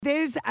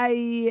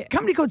a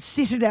company called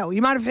Citadel.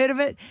 You might have heard of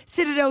it.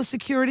 Citadel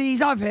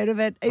Securities. I've heard of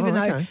it, even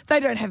though they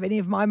don't have any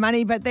of my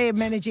money, but they're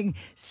managing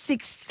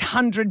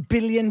 $600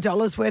 billion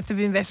worth of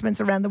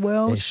investments around the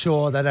world. Yeah,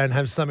 sure, they don't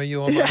have some of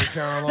your money,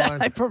 Caroline.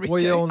 They probably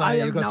we do. all know I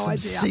you've have got no some idea.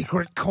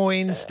 secret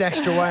coins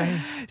stashed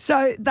away.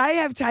 So they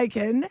have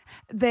taken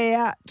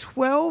their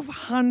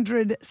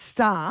 1,200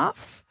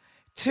 staff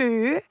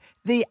to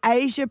the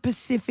Asia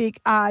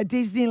Pacific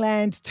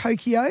Disneyland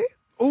Tokyo.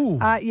 Ooh.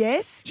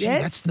 Yes.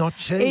 That's not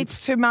cheap.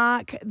 It's to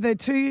mark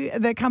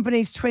the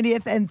company's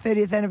 20th and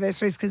 30th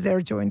anniversaries because they're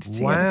a joint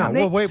together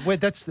company. Well, we've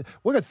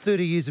got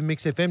 30 years of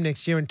Mix FM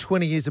next year and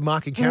 20 years of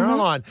Mark and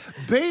Caroline.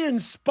 Be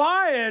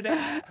inspired,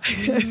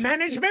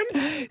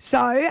 management.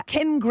 So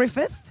Ken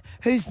Griffith,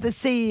 who's the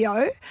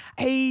CEO,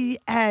 he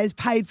has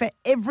paid for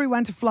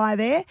everyone to fly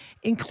there,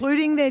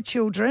 including their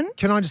children.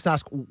 Can I just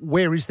ask,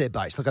 where is their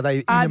base? Like, are they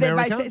in They're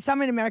America? based,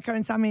 some in America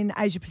and some in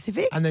Asia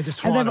Pacific. And they're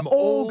just flying they're them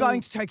all all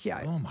going to Tokyo.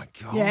 Oh, my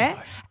God.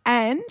 Yeah.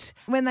 And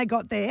when they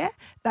got there,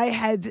 they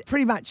had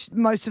pretty much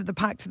most of the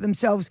park to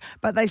themselves,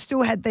 but they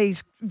still had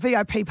these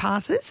VIP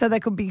passes so they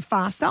could be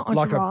faster onto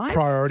Like rides. a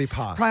priority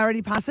pass.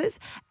 Priority passes.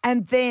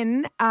 And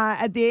then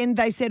at the end,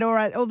 they said, all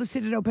right, all the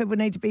Citadel people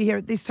need to be here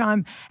at this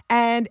time.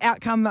 And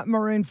out come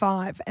Maroon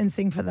 5 and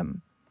sing for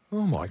them.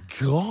 Oh, my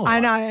God.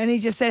 I know. And he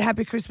just said,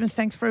 Happy Christmas,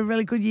 thanks for a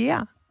really good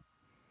year.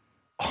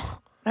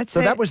 That's So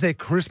it. that was their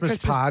Christmas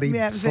party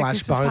yeah, it was their /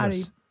 Christmas bonus.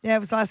 party. Yeah,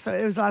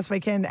 it was last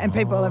weekend, and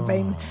people have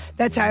been.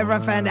 That's how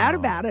everyone found out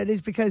about it, is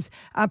because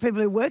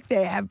people who work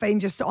there have been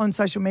just on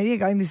social media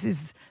going, "This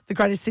is the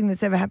greatest thing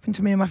that's ever happened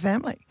to me and my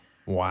family."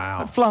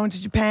 Wow. I flew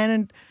into Japan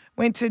and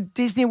went to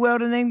Disney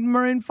World, and then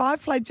Maroon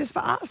 5 played just for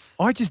us.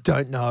 I just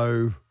don't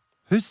know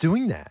who's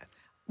doing that.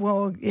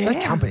 Well, yeah,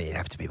 That company would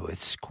have to be worth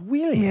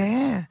squillions.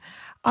 yeah.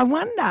 I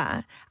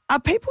wonder, are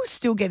people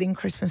still getting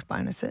Christmas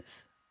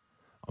bonuses?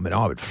 I mean,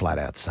 I would flat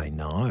out say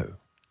no.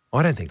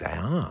 I don't think they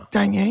are.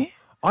 Don't you?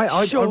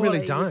 I Surely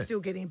really don't. You're still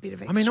getting a bit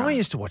of I extra. mean, I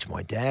used to watch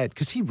my dad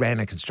because he ran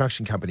a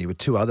construction company with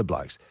two other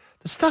blokes.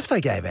 The stuff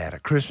they gave out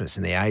at Christmas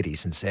in the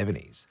 80s and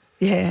 70s.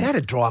 Yeah. They had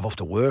to drive off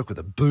to work with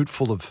a boot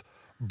full of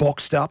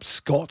boxed up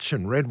scotch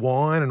and red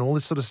wine and all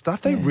this sort of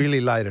stuff. They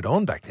really laid it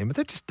on back then, but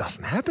that just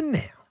doesn't happen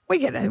now. We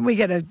get a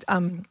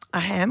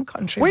ham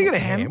country. We get a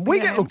ham.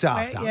 We get looked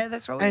after. Yeah,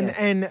 that's right.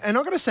 And I've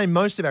got to say,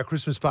 most of our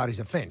Christmas parties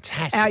are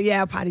fantastic.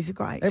 Our parties are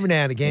great. Every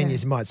now and again, you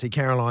might see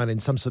Caroline in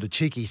some sort of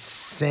cheeky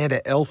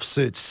Santa elf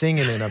suit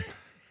singing in a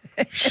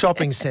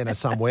shopping centre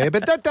somewhere,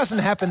 but that doesn't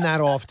happen that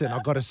often,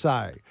 I've got to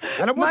say.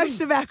 And it wasn't, Most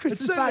of our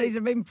Christmas parties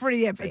have been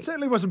pretty epic. It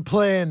certainly wasn't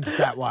planned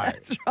that way.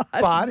 That's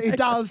right. But it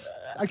does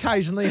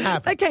occasionally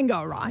happen. They can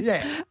go right.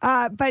 Yeah.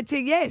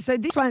 So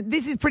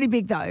this is pretty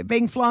big though,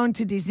 being flown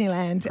to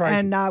Disneyland Crazy.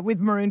 and with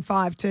Maroon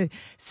 5 to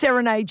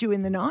serenade you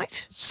in the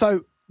night.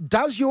 So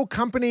does your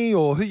company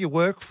or who you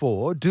work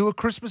for do a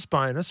Christmas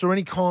bonus or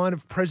any kind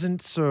of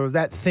presents or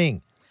that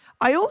thing?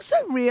 I also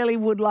really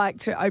would like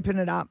to open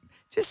it up.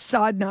 Just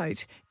side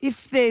note,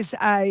 if there's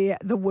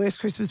the worst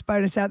Christmas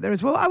bonus out there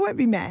as well, I won't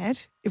be mad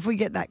if we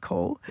get that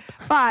call.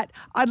 But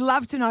I'd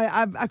love to know,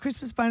 are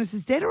Christmas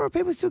bonuses dead or are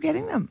people still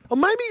getting them? Or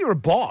maybe you're a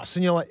boss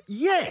and you're like,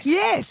 yes.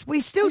 Yes, we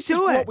still This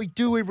do is it. what we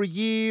do every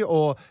year.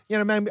 Or,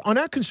 maybe on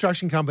our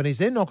construction companies,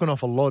 they're knocking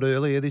off a lot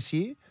earlier this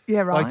year.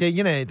 Yeah, right.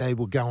 Like, they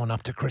were going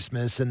up to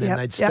Christmas and then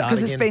they'd start because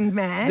again. it's been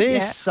mad. They're yeah.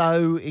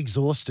 so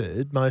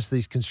exhausted, most of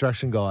these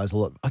construction guys.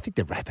 I think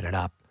they're wrapping it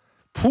up.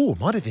 It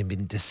might have even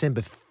been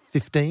December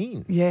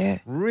 15. Yeah.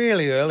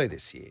 Really early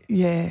this year.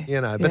 Yeah.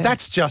 But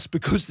that's just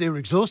because they're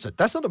exhausted.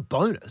 That's not a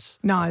bonus.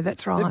 No,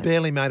 that's They right.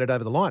 barely made it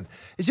over the line.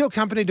 Is your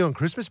company doing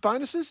Christmas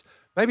bonuses?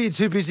 Maybe you're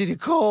too busy to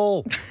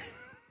call.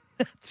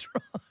 That's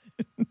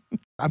right.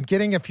 I'm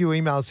getting a few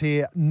emails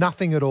here.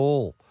 Nothing at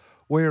all.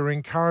 We're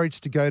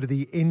encouraged to go to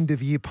the end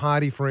of year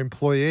party for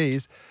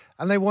employees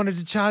and they wanted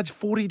to charge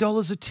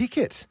 $40 a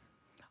ticket.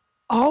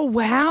 Oh,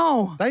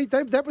 wow.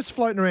 That was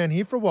floating around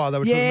here for a while. They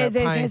were talking about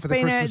paying for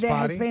the Christmas there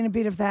party. has been a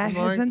bit of that,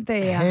 Like, hasn't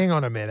there? Hang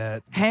on a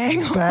minute.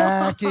 Hang on.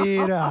 Back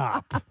it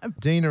up.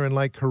 Dina in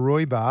Lake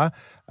Koroiba.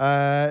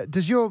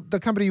 Does the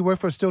company you work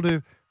for still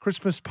do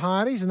Christmas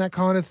parties and that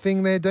kind of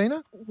thing there,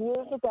 Dina?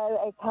 Years ago,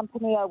 a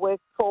company I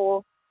worked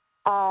for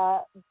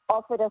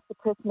offered us a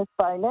Christmas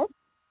bonus.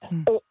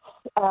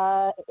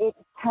 It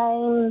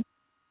came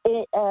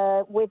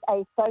with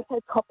a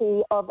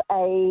photocopy of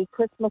a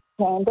Christmas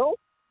candle.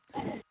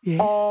 Yes.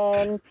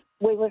 And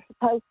we were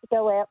supposed to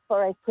go out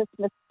for a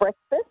Christmas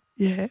breakfast.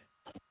 Yeah.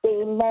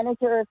 The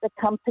manager of the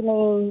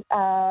company,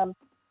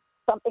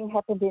 something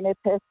happened in her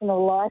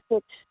personal life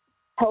which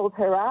held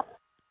her up.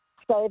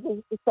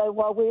 So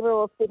while we were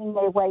all sitting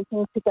there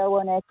waiting to go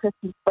on our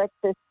Christmas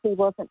breakfast, she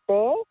wasn't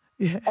there.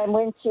 Yeah. And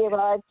when she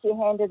arrived, she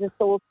handed us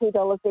all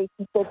 $2 each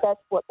and said that's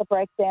what the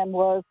breakdown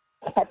was.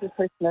 Happy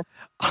Christmas.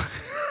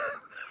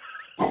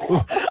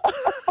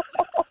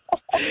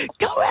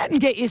 Go out and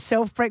get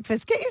yourself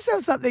breakfast. Get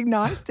yourself something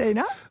nice,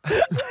 Tina.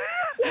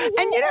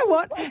 And you know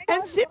what?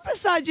 And sit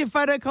beside your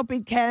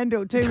photocopied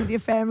candle too with your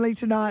family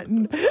tonight.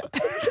 And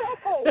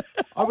Exactly.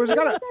 I was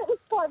gonna. That was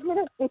 5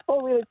 minutes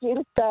before we were due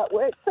to start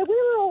work. So we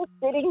were all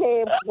sitting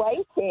there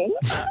waiting.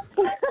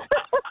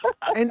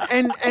 And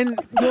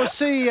your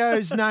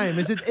CEO's name,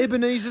 is it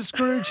Ebenezer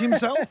Scrooge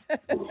himself?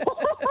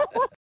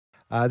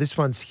 This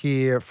one's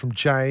here from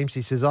James.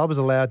 He says, I was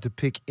allowed to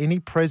pick any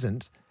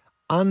present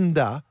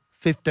under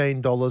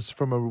 $15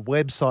 from a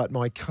website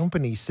my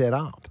company set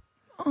up.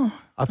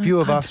 A few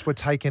of us were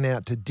taken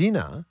out to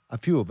dinner.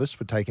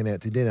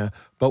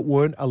 But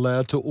weren't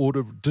allowed to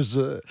order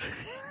dessert.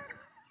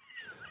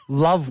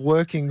 Love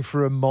working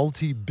for a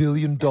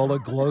multi-billion-dollar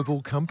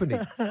global company.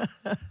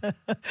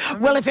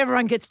 Well, if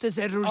everyone gets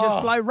dessert, it'll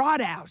just blow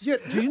right out. Yeah,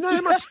 do you know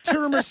how much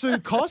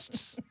tiramisu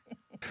costs?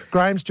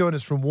 Graham's joined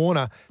us from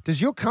Warner. Does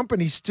your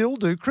company still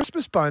do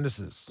Christmas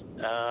bonuses?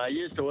 I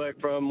used to work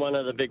from one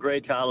of the big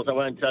retailers. I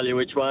won't tell you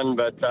which one,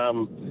 but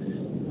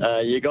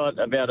you got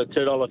about a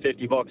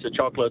 $2.50 box of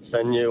chocolates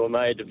and you were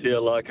made to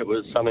feel like it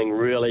was something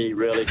really,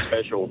 really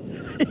special.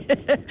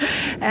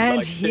 And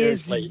Like,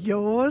 here's seriously.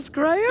 yours,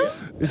 Graham.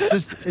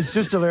 It's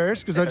just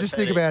hilarious because I just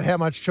think about how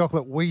much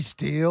chocolate we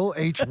steal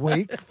each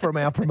week from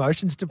our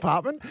promotions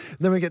department. And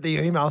then we get the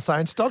email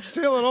saying, stop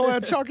stealing all our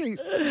chockies.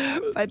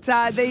 But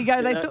there you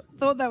go. They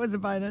thought that was a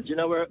bonus. You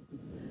know where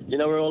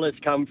all this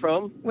come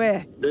from?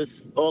 Where?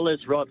 All this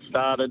rot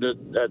started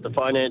at the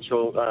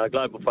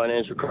global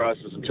financial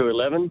crisis of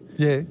 2011.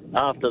 Yeah.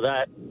 After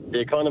that, the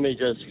economy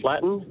just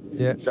flattened.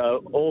 Yeah.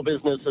 So all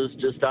businesses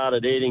just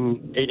started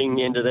eating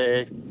into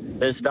their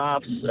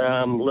staff's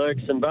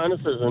lurks and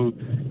bonuses,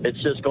 and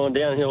it's just gone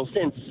downhill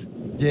since.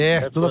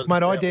 Yeah, That's look,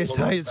 what- mate, I that's dare what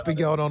say all it's been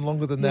going on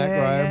longer than that,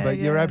 Graham, but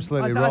you're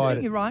absolutely I right.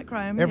 think you're right,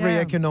 Graham. Every yeah.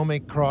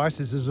 economic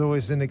crisis is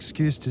always an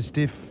excuse to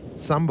stiff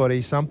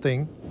somebody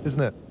something,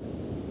 isn't it?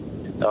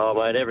 Oh,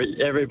 mate,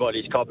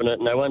 everybody's copping it,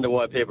 and no wonder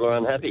why people are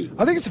unhappy.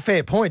 I think it's a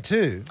fair point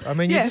too. I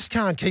mean, you Yeah. just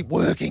can't keep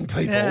working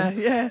people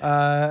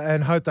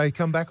and hope they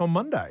come back on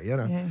Monday, you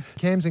know. Yeah.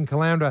 Cam's in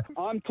Caloundra.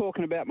 I'm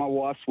talking about my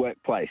wife's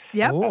workplace.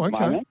 Yep. Oh, at the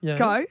okay. moment. Yeah.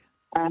 Go.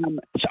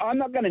 So I'm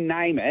not going to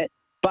name it,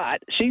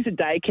 but she's a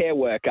daycare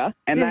worker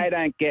and Yeah. they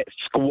don't get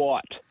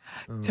squat.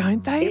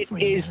 Don't they It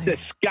really? is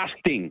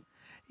disgusting.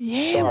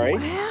 Yeah, Sorry.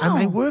 wow.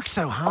 And they work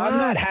so hard. I'm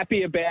not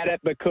happy about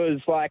it because,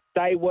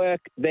 they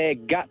work their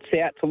guts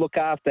out to look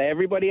after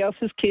everybody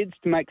else's kids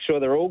to make sure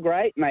they're all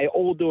great and they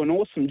all do an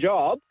awesome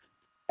job,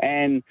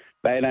 and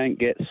they don't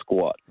get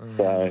squat.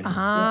 So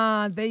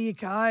There you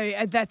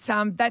go. That's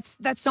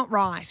not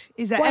right,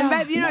 is it? Well, and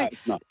maybe, no,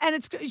 it's not. and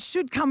it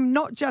should come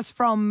not just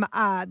from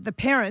the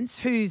parents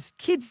whose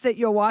kids that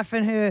your wife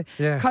and her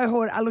Yeah.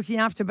 cohort are looking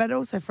after, but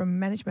also from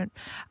management.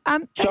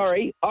 Thanks.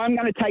 sorry, I'm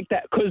going to take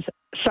that because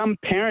some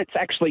parents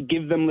actually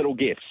give them little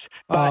gifts.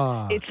 But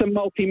Ah. it's a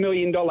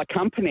multi-million-dollar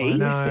company I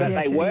know. that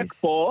Yes, they it work is.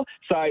 for,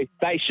 so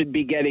they should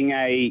be getting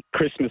a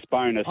Christmas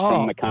bonus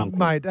from the company.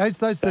 mate,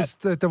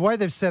 the way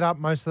they've set up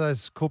most of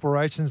those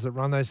corporations that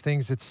run those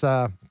things, it's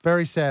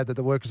very sad that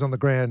the workers on the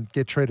ground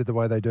get treated the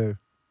way they do.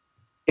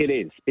 It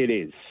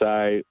is.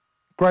 So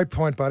Great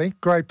point, buddy.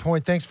 Great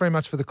point. Thanks very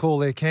much for the call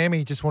there, Cam.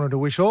 He just wanted to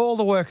wish all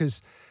the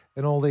workers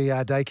and all the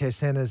daycare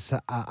centres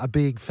a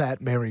big, fat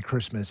Merry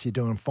Christmas. You're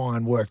doing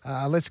fine work.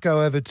 Let's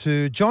go over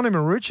to John in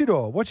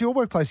Maroochydore. What's your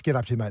workplace get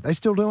up to, mate? They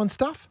still doing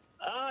stuff?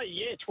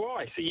 Yeah,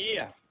 twice a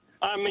year.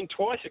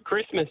 Twice at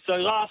Christmas. So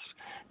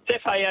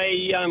it's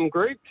FAA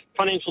group,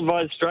 Financial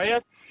Advisors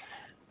Australia,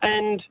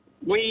 and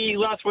we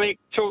last week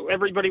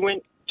everybody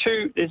went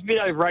to. There's a bit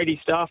over 80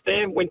 staff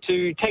there. Went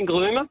to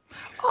Tangalooma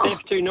there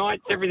for 2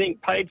 nights. Everything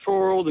paid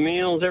for, all the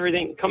meals,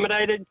 everything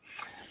accommodated,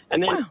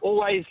 and then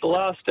always the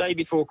last day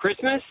before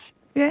Christmas.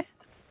 Yeah.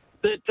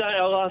 That day,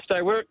 our last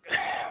day work,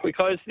 we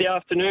close the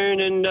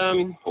afternoon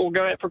and all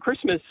go out for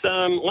Christmas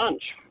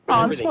lunch.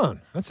 Oh, That's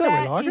fun. That's how we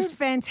That like is it.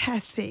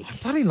 fantastic.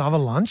 Bloody love a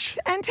lunch.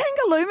 And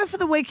Tangalooma for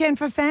the weekend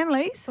for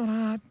families. Not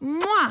hard.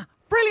 Mwah.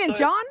 Brilliant,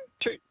 So- John.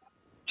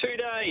 2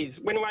 days.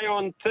 Went away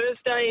on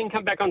Thursday and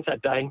come back on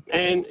Saturday.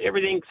 And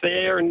everything's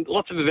there and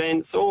lots of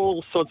events,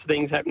 all sorts of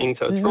things happening.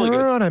 So it's Yeah, really all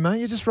good. righto, mate.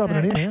 You're just rubbing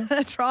it in here.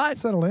 That's right.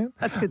 Settle down.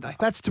 That's good, though.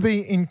 That's to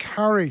be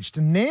encouraged.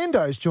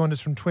 Nando's joined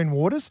us from Twin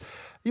Waters.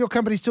 Your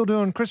company still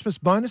doing Christmas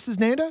bonuses,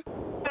 Nando?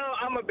 No,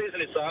 I'm a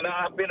business owner.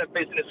 I've been a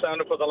business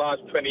owner for the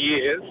last 20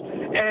 years.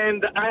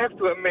 And I have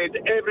to admit,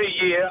 every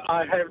year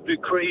I have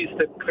decreased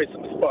the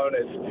Christmas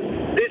bonus.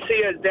 This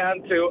year is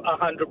down to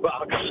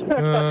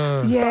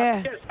 $100.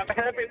 Yeah. Yes, I'm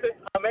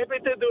happy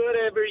to do it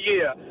every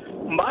year.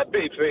 My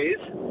beef is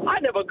I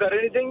never got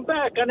anything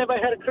back. I never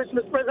had a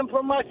Christmas present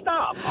from my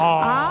staff.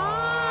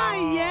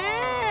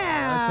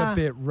 Yeah. That's a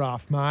bit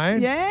rough, mate.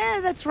 Yeah,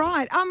 that's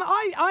right.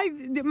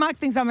 Mark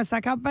thinks I'm a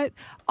suck up, but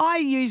I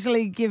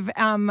usually give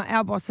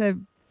our boss a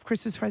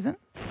Christmas present.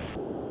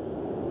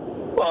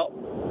 Well,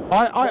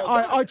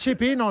 I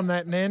chip in on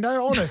that,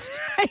 Nando, honest.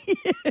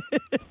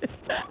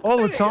 All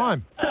the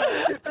time.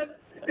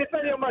 if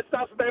any of my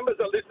staff members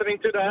are listening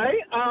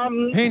today,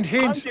 Hint,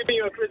 hint. I'm giving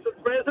you a Christmas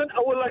present.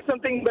 I would like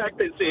something back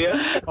this year.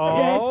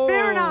 Yes,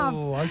 fair enough.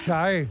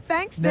 Okay.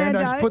 Thanks,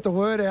 Nando's Nando. put the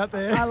word out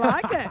there. I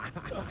like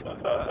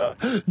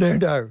it.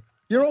 Nando,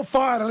 You're all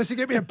fired unless you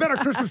get me a better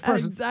Christmas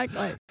present.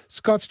 Exactly.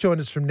 Scott's joined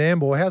us from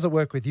Nambour. How's it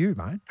work with you,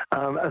 mate?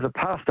 As a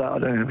pastor, I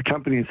don't have a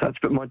company and such,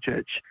 but my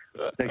church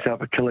takes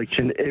up a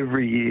collection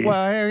every year.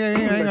 Well,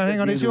 hang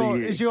on. Is At the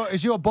end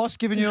of your boss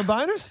giving you a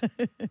bonus?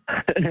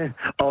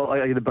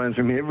 I get a bonus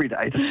from him every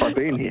day just by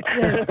being here.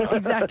 Yes,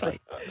 exactly.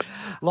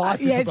 Life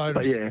is yes. a bonus.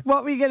 But yeah.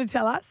 What were you going to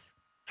tell us?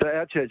 So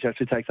our church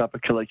actually takes up a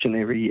collection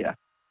every year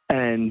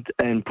and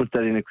puts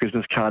that in a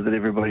Christmas card that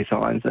everybody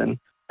signs, and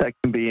that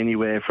can be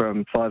anywhere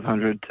from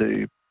 500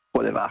 to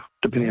whatever,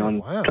 depending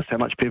on just how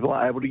much people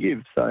are able to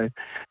give. So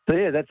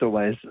yeah, that's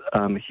always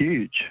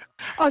huge.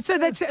 Oh, so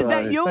that's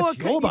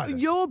your bonus.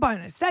 Your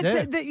bonus. That's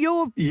Yeah. that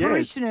your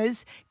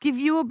parishioners give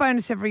you a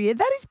bonus every year.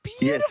 That is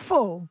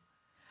beautiful.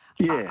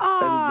 Yeah,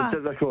 Ah.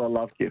 that's what I call a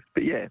love gift.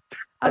 But yeah,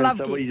 A love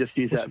so we gift. just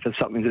use that for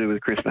something to do with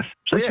Christmas.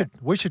 So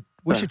We should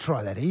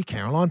try that here,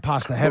 Caroline.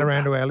 Pass the hat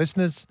around to our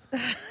listeners.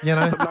 You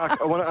know, Mark,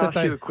 I want to so if ask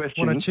they you a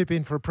question. want to chip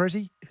in for a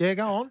prezi? Yeah,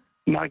 go on.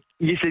 Mark,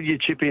 you said you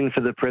chip in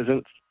for the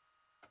presents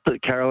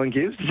that Caroline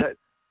gives. Is that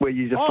where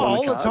you just sign all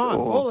a the card, time,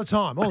 or- all the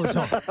time.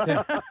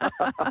 Yeah.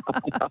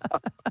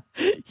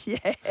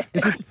 Yeah.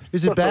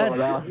 Is it bad?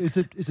 That's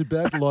all I Is it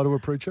bad to lie to a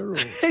preacher? Or?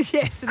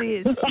 Yes, it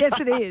is. Yes,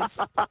 it is.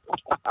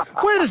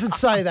 Where does it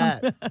say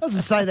that? It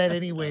doesn't say that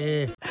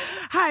anywhere.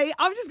 Hey,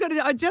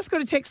 I just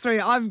got a text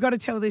through. I've got to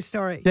tell this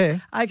story. Yeah.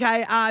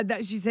 Okay.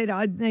 She said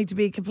I need to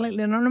be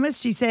completely anonymous.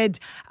 She said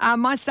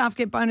my staff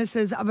get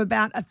bonuses of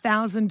about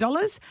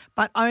 $1,000,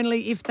 but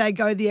only if they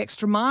go the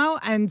extra mile.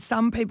 And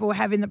some people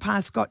have in the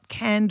past got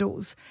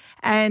candles.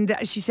 And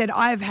she said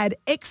I've had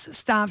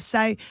ex-staff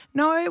say,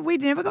 "No, we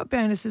never got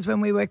bonuses when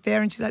we worked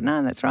there." And she's like,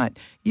 "No, that's right.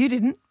 You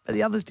didn't, but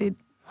the others did."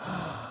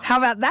 How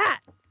about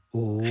that?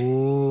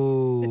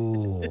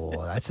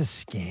 Oh, that's a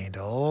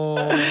scandal.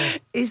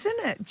 Isn't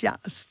it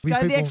just? We Go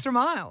the people- extra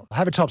mile.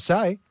 Have a top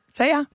stay. See ya.